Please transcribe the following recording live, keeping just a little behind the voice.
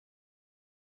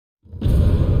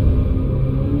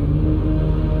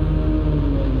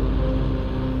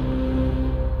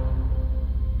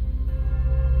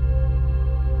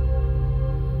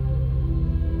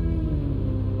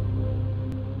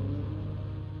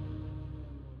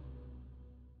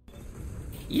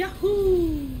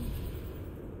Yahoo!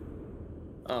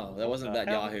 Oh, that wasn't that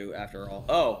Yahoo after all.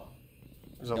 Oh.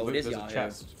 No, it is Yahoo. There's a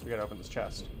chest. We gotta open this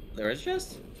chest. There is a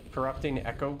chest? Corrupting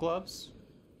Echo Gloves?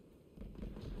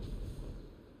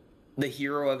 The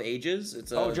Hero of Ages?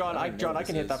 It's a, oh, John, I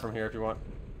can hit that from here if you want.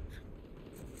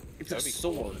 It's a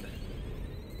sword.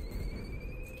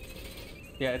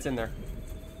 Yeah, it's in there.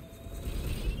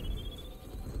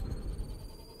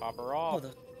 Pop her off.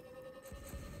 Oh,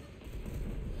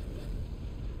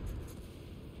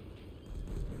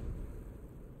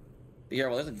 yeah,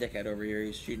 well, there's a dickhead over here.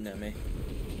 He's shooting at me.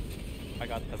 I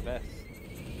got the vest.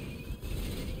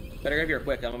 Better get here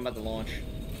quick. I'm about to launch.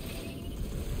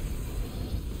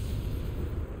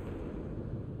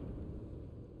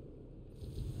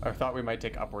 I thought we might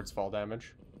take upwards fall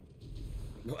damage.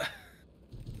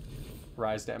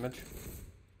 Rise damage.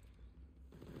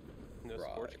 No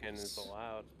scorch cannons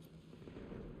allowed.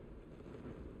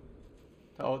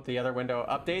 Oh, the other window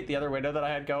update. The other window that I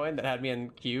had going that had me in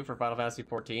queue for Final Fantasy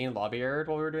 14 lobby error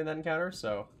while we were doing that encounter.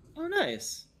 So. Oh,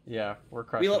 nice. Yeah, we're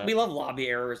crushing it. We love lobby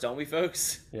errors, don't we,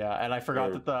 folks? Yeah, and I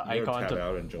forgot that the icon to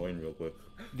out and join real quick.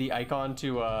 The icon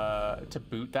to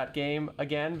boot that game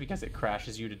again because it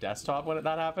crashes you to desktop when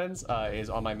that happens is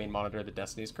on my main monitor that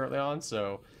Destiny's currently on.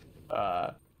 So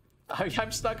I'm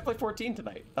just not gonna play 14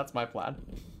 tonight. That's my plan.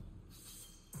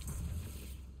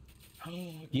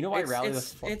 You know why rally the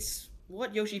flag? It's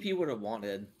what Yoshi P would have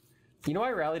wanted. You know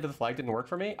why rally to the flag didn't work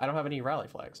for me? I don't have any rally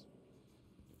flags.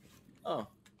 Oh.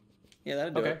 Yeah,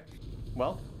 that'd do it.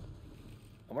 Well.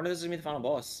 I wonder if this is gonna be the final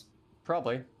boss.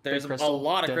 Probably. There's a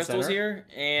lot of crystals here,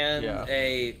 and oh,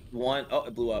 it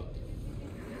blew up.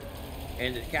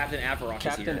 And Captain Avarice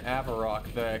is here. Captain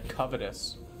Avarice, the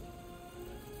covetous.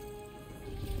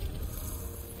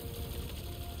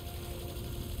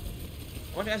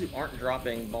 I want guys who aren't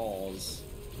dropping balls.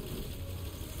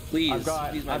 Please,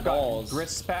 please, my I've balls.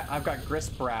 I've got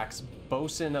Grisbrax,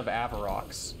 Bosun of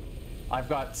Avarice. I've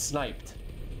got Sniped.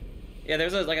 Yeah,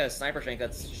 there's like a sniper shank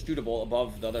that's shootable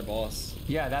above the other boss.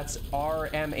 Yeah, that's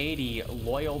RM80,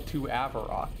 loyal to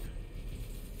Avarice.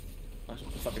 Oh,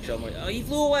 fucking show me. Oh, he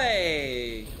flew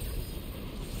away!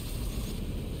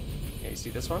 Yeah, you see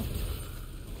this one?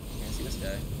 Can't see this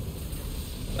guy.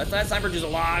 That sniper does a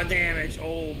lot of damage.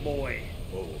 Oh boy.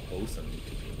 Oh, awesome.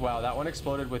 Wow, that one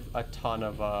exploded with a ton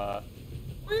of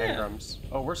engrams.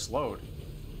 Oh, we're slowed.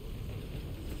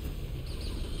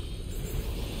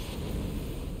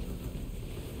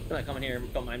 I'm gonna come in here,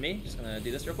 don't mind me. Just gonna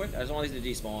do this real quick. I just want these to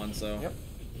despawn, so. Yep.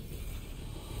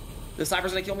 The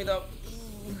sniper's gonna kill me though.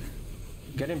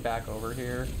 Getting back over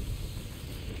here.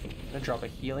 I'm gonna drop a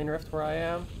healing rift where I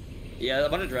am. Yeah, a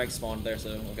bunch of dregs spawned there, so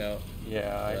look out.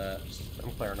 Yeah,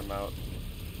 I'm clearing them out.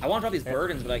 I want to drop these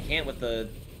burdens, but I can't with the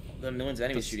millions of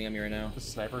enemies shooting at me right now. The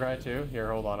sniper guy too?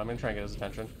 Here, hold on. I'm gonna try and get his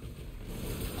attention.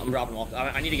 I'm dropping them off.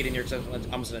 I need to get in here because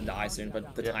I'm just gonna die soon,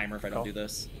 but the timer if I don't do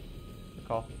this. Good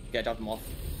call. Yeah, drop them off.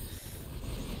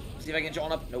 See if I can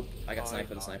John up. Nope, I got sniped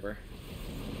with a sniper.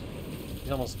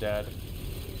 He's almost dead.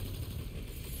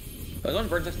 There's one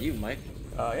bird next to you, Mike.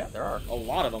 Yeah, there are. A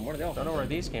lot of them. Where are they all? Don't know where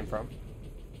these came from.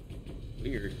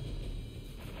 Weird.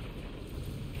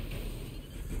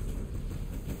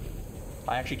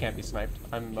 I actually can't be sniped.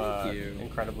 I'm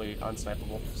incredibly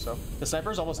unsnipeable. So the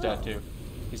sniper's almost dead too.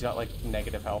 He's got like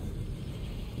negative health.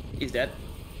 He's dead.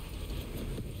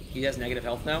 He has negative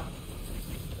health now.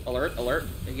 Alert! Alert!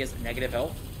 He has negative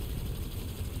health.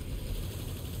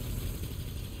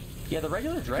 Yeah, the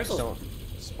regular dregs don't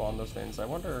spawn those things. I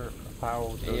wonder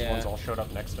how those ones all showed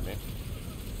up next to me.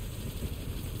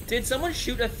 Did someone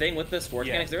shoot a thing with the scorch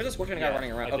cannon? There's a scorch cannon guy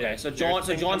running around. Okay, so John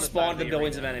spawned the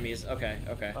billions of enemies. Okay,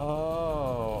 okay.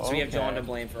 Oh. So we have John to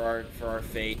blame for our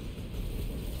fate.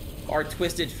 Our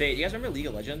twisted fate. You guys remember League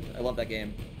of Legends? I love that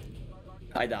game.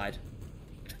 I died.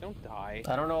 Don't die.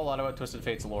 I don't know a lot about Twisted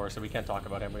Fate's lore, so we can't talk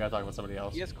about him. We gotta talk about somebody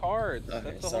else. He has cards.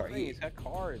 Okay, That's the whole thing. He's got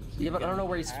cards. Yeah, but I don't know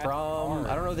where he's from. Cards.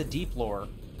 I don't know the deep lore.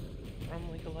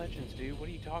 From League of Legends, dude. What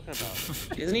are you talking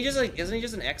about? Isn't he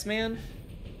just an X-Man?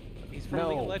 He's from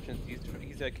League of Legends.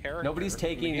 He's a character. Nobody's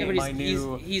taking my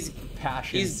new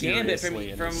passion seriously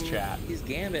in this chat. He's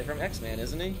Gambit from X-Man,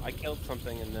 isn't he? I killed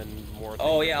something and then more.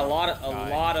 Oh yeah, a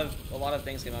lot of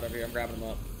things came out over here. I'm grabbing them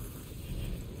up.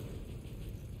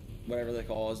 Whatever they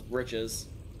call us, riches.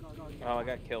 Oh, I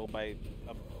got killed by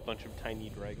a bunch of tiny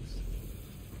dregs.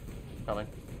 Coming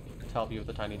to help you with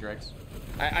the tiny dregs.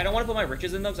 I don't want to put my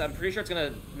riches in though, because I'm pretty sure it's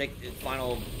gonna make it it's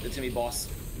gonna be boss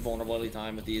vulnerability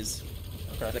time with these.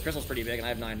 Okay. The crystal's pretty big, and I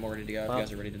have 9 more ready to go. If you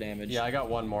guys are ready to damage. Yeah, I got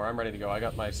 1 more. I'm ready to go. I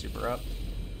got my super up.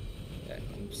 Okay,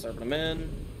 I'm serving them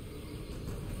in.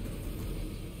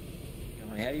 Got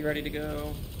my heavy ready to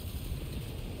go.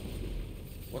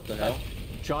 What the hell?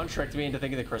 John tricked me into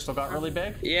thinking the crystal got really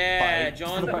big. Yeah,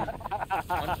 John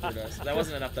hunted us. That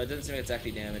wasn't enough though. It didn't seem like it's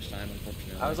actually damage time,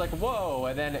 unfortunately. I was like, whoa,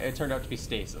 and then it turned out to be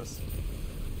stasis.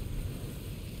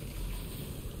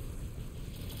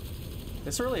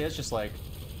 This really is just like,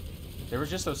 there was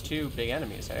just those two big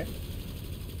enemies, hey?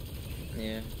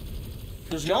 Yeah.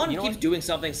 There's John no, you know keeps what? doing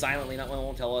something silently, not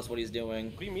won't tell us what he's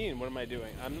doing. What do you mean? What am I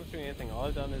doing? I'm not doing anything. All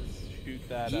I've done is shoot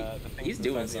that. The thing He's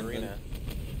doing inside the something. arena.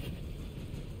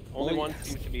 Only Well, one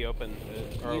seems to be open.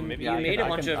 Or You, maybe you made a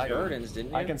bunch of burdens,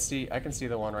 didn't you? I can see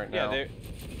the one right Yeah, now.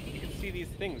 you can see these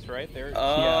things, right? They're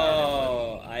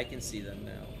Oh, I can see them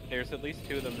now. There's at least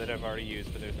two of them that I've already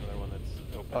used, but there's another one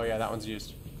that's open. Oh yeah, that one's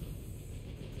used.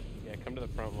 Yeah, come to the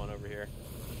front one over here.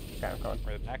 Okay, I'm coming.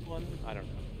 Or the back one? I don't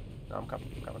know. No, I'm coming.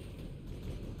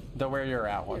 The where you're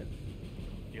at one.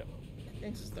 Yep. I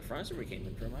think this is the front. That's where we came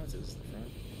in from. I would say this is the front.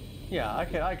 Yeah,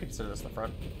 I consider this the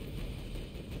front.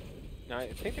 Now, I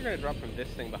think they're going to drop from this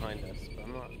thing behind us, but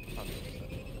I'm not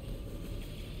 100%.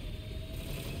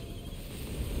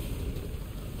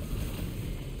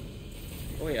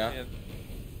 Oh yeah.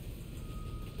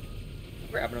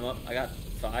 Grabbing them up. I got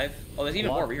 5. Oh, there's even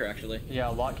more over here actually. Yeah,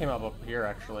 a lot came up here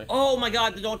actually. Oh my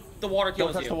God! The water kills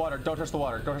Don't touch you. the water. Don't touch the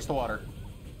water. Don't touch the water.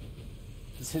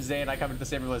 Zay and I come to the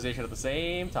same realization at the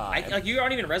same time. Like you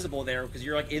aren't even resible there because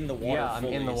you're like in the water. Yeah, I'm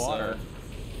in the water. So.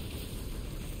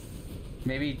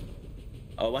 Maybe.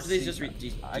 Oh, a bunch of these just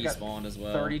despawned as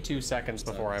well. 32 seconds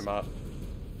before I'm up.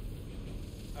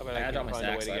 I bet I I got can my find a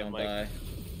stacks way so to I get don't Mike. die.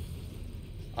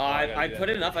 I gotta I do put that.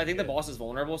 it enough. I think the boss is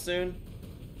vulnerable soon.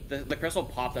 The crystal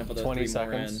popped and put those 20 3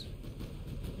 more in. seconds.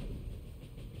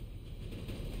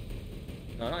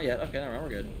 No, not yet. Okay, no, we're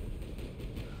good.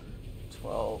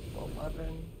 12,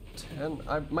 11, 10.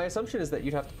 My assumption is that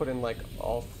you'd have to put in like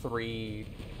all 3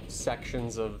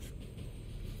 sections of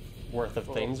worth of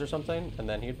things or something, and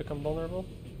then he'd become vulnerable.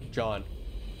 John.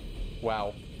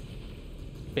 Wow.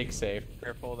 Big save.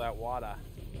 Careful of that water.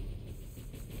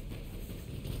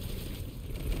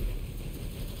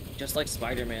 Just like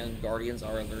Spider-Man, Guardians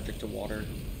are allergic to water.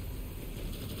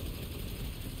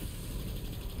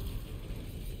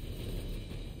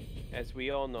 As we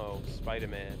all know,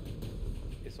 Spider-Man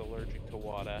is allergic to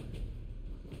water.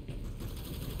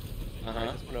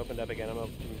 Alright, this one opened up again. I'm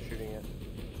shooting it.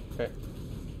 Okay.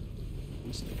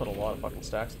 Just put a lot of fucking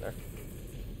stacks in there.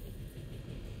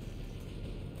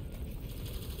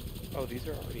 Oh, these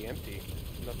are already empty.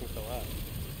 Nothing fell out.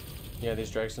 Yeah, these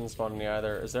dregs didn't spawn in the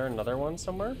either. Is there another one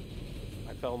somewhere?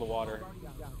 I fell in the water.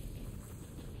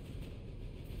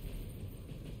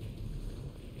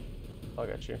 I'll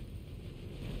get you.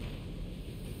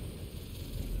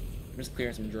 I'm just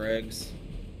clearing some dregs.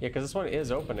 Yeah, because this one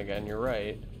is open again, you're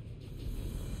right.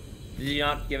 Did you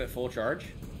not give it full charge?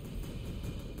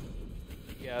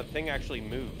 Yeah, the thing actually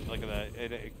moved. Like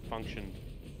it functioned.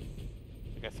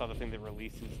 Like I saw the thing that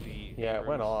releases the. Yeah, it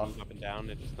went off. Up and down.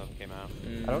 It just nothing came out.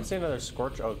 I don't see another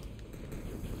Scorch. Oh,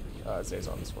 Zay's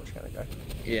on the Scorch kind of guy.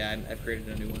 Yeah, I've created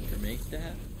a new one for me to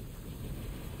have.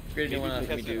 Created a new one Maybe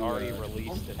after we because it do. already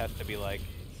released, it has to be like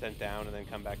sent down and then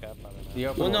come back up. I don't know. The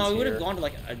open Well, no, one's we would have here. gone to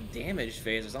like a damage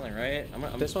phase or something, right?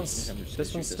 This one's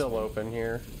still open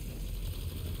here.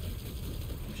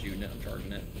 I'm shooting it. I'm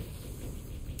charging it.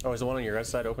 Oh, is the one on your guys'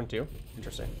 side open too?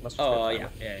 Interesting. Must have Oh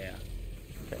skipped yeah, that yeah. one.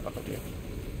 Okay, I'll come to you.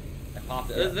 I popped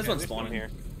it. Yeah, This one's This one spawning here.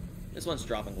 This one's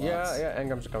dropping lots. Yeah,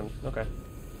 engrams are coming. Okay.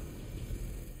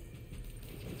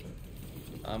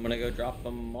 I'm gonna go drop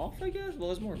them off, I guess. Well,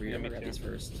 there's more over here. Yeah, I'm me gonna grab too. these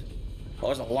first. Oh,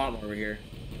 there's a lot more over here.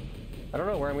 I don't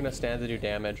know where I'm gonna stand to do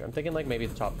damage. I'm thinking like maybe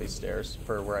the top of these stairs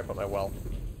for where I put my well.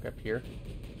 Up here.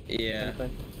 Yeah.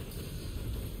 Anything?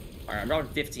 All right, I'm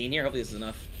dropping 15 here. Hopefully this is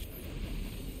enough.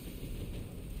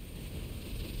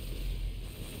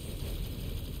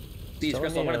 Please, Still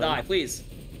Crystal, I'm gonna immune. die. Please.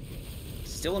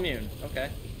 Still immune. Okay.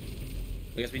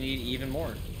 I guess we need even more.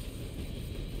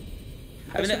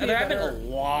 I mean, This would be there have been a better-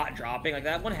 lot dropping. Like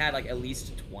that one had like at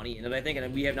least 20 in it, I think,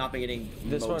 and we have not been getting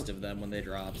This most one- of them when they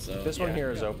drop. So This one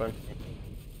here is open.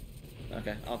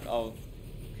 okay, I'll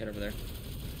get over there.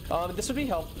 This would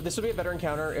be This would be a better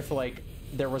encounter if like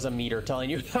there was a meter telling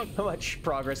you how much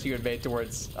progress you had made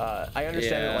towards. I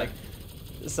understand that Yeah. like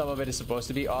some of it is supposed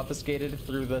to be obfuscated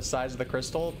through the size of the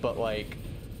crystal, but like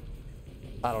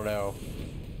I don't know.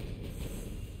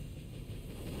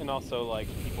 And also, like,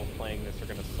 people playing this are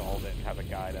gonna solve it and have a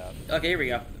guide up. Okay, here we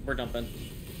go. We're dumping.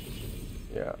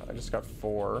 Yeah, I just got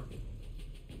 4.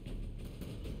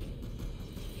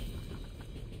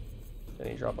 Then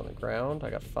he drop on the ground.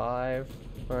 I got 5.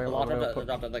 All right, A well, lot I'm gonna of put-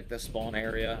 dropped at like the spawn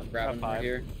area. I'm grabbing Got right 5.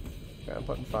 here. Okay, I'm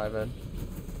putting 5 in.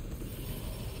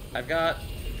 I've got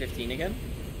 15 again.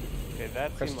 Okay,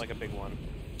 that Chris- seemed like a big one.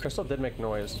 Crystal did make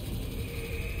noise.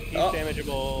 He's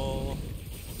damageable.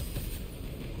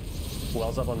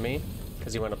 Wells up on me,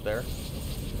 because he went up there.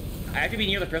 I have to be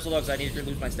near the crystal dogs. I need to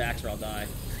lose my stacks or I'll die.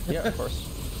 Yeah, of course.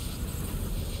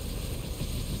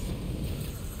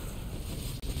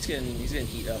 He's getting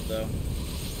heat up though.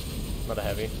 Not a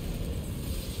heavy.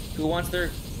 Who wants their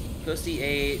pussy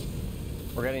 8?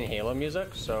 We're getting Halo music,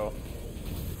 so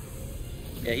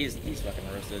Yeah, he's fucking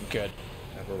roasted. good.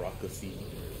 Have a rock the seat.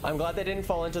 I'm glad they didn't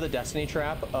fall into the Destiny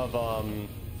trap of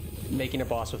making a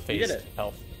boss with phased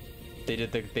health. They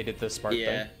did the smart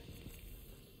thing.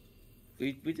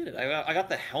 We did it. I got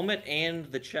the helmet and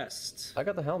the chest. I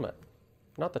got the helmet,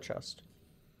 not the chest.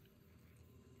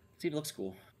 See, it looks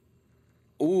cool.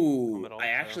 Ooh, Helmet also. I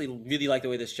actually really like the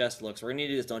way this chest looks. We're gonna need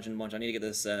to do this dungeon bunch. I need to get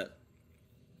this set.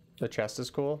 The chest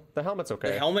is cool. The helmet's okay.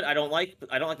 The helmet, I don't like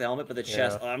the helmet, but the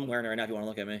chest, I'm wearing it right now if you want to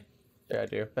look at me. Yeah, I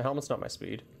do. The helmet's not my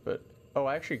speed, but oh,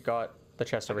 I actually got the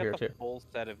chest over here too. Full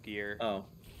set of gear. Oh.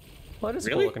 Well, it is a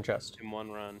Really? cool looking chest. In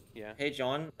one run, yeah. Hey,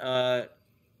 John,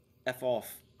 F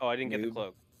off. Oh, I didn't get the Noob.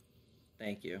 cloak.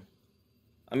 Thank you.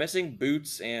 I'm missing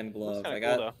boots and gloves. Looks I kinda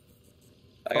got cool,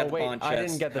 Oh the wait, pawn I chest,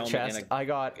 didn't get the helmet, chest. and I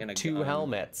got and a 2 gun.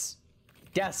 helmets.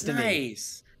 Destiny.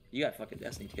 Nice. You got fucking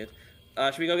Destiny, kid.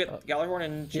 Should we go get Gjallarhorn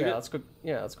and shoot Yeah, it? let's go.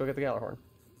 Yeah, let's go get the gjallarhorn.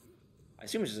 I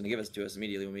assume it's just gonna give it to us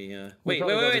immediately when we. We Wait,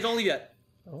 probably go to- don't leave yet.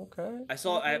 Okay. I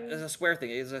saw. There's a square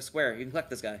thing. It's a square. You can collect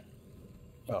this guy.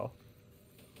 Oh.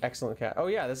 Excellent cat. Oh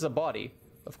yeah, this is a body,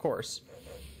 of course.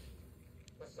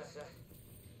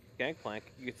 Gangplank.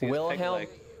 You can see his peg Wilhelm. leg.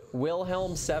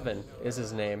 Wilhelm 7 is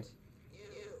his name.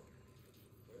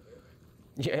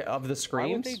 Yeah, of the Why would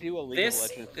screams. they do a League This- of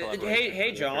Legends hey, collaboration hey,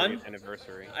 for the John. 30th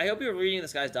anniversary? I hope you were reading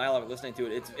this guy's dialogue, listening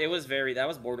to it. It was very. That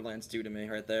was Borderlands 2 to me,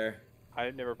 right there. I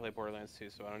never played Borderlands 2,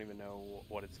 so I don't even know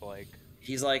what it's like.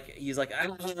 He's like,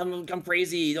 I'm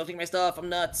crazy. Don't take my stuff. I'm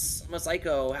nuts. I'm a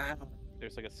psycho. Ah.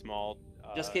 There's like a small.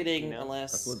 Just kidding. keynote.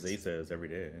 Unless That's what Zay says every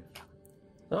day.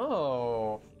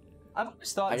 Oh. I've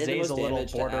always thought I did the Zay's most a little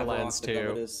damage to Borderlands Avarok, but no,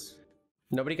 it too. is-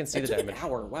 Nobody can see It the took an damage.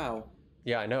 hour. Wow.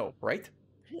 Yeah, I know, right?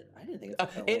 I didn't think it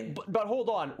took that long. But hold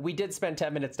on, we did spend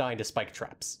 10 minutes dying to spike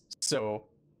traps, so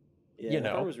Yeah, you I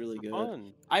thought know. it was really good.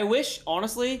 Fun. I wish,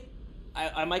 honestly,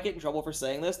 I might get in trouble for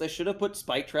saying this. They should have put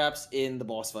spike traps in the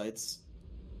boss fights.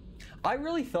 I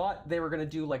really thought they were gonna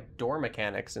do like door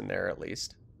mechanics in there at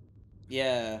least.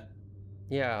 Yeah,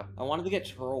 Yeah. I wanted to get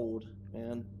trolled,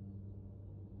 man.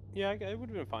 Yeah, it would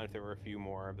have been fine if there were a few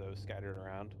more of those scattered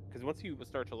around. Because once you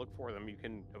start to look for them, you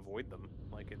can avoid them.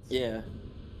 Like it's. Yeah.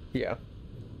 Yeah.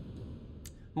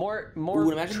 More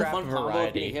Ooh, imagine the trap fun combo of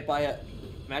variety. getting hit by a.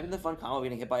 Imagine the fun combo of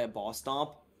getting hit by a boss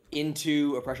stomp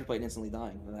into a pressure plate and instantly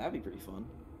dying. That'd be pretty fun.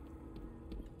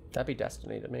 That'd be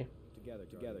Destiny to me. Together,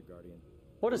 Guardian.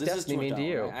 What does This is Destiny too much mean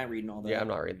to you? dialogue. I ain't reading all that. Yeah, I'm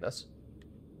not reading this.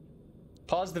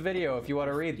 Pause the video if you want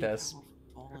to read this.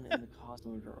 Fallen in the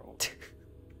Cosmo Girl.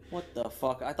 What the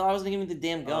fuck? I thought I was gonna give me the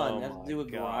damn gun. Oh I have to my do a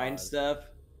grind God.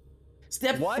 step.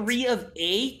 Step What? 3 of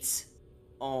 8?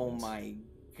 Oh my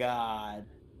god.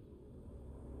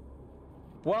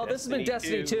 Well, this has been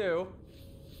Destiny Destiny 2.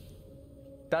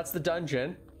 That's the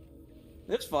dungeon.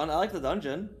 It's fun. I like the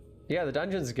dungeon. Yeah, the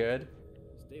dungeon's good.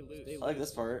 Stay loose. I like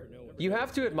this part. You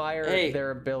have to admire Hey.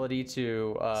 their ability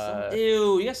to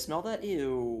Ew, you guys smell that?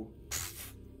 Ew.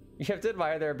 you have to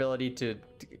admire their ability to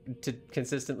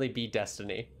consistently be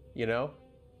Destiny, you know?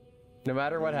 No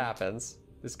matter what happens,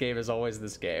 this game is always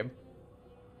this game.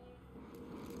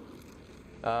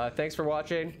 Thanks for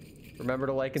watching. Remember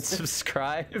to like and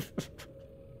subscribe.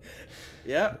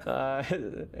 Yep.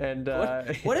 And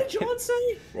What did John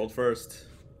say? World first.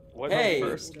 What Hey.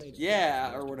 first?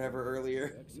 Yeah, or whatever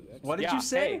earlier. what did Yeah, you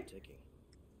say?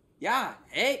 Yeah.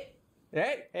 Hey.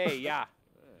 Hey, Hey, yeah.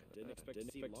 Didn't expect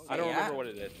to see long. I don't Yeah. remember what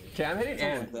it is. okay, I'm hitting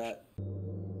Something end. like that.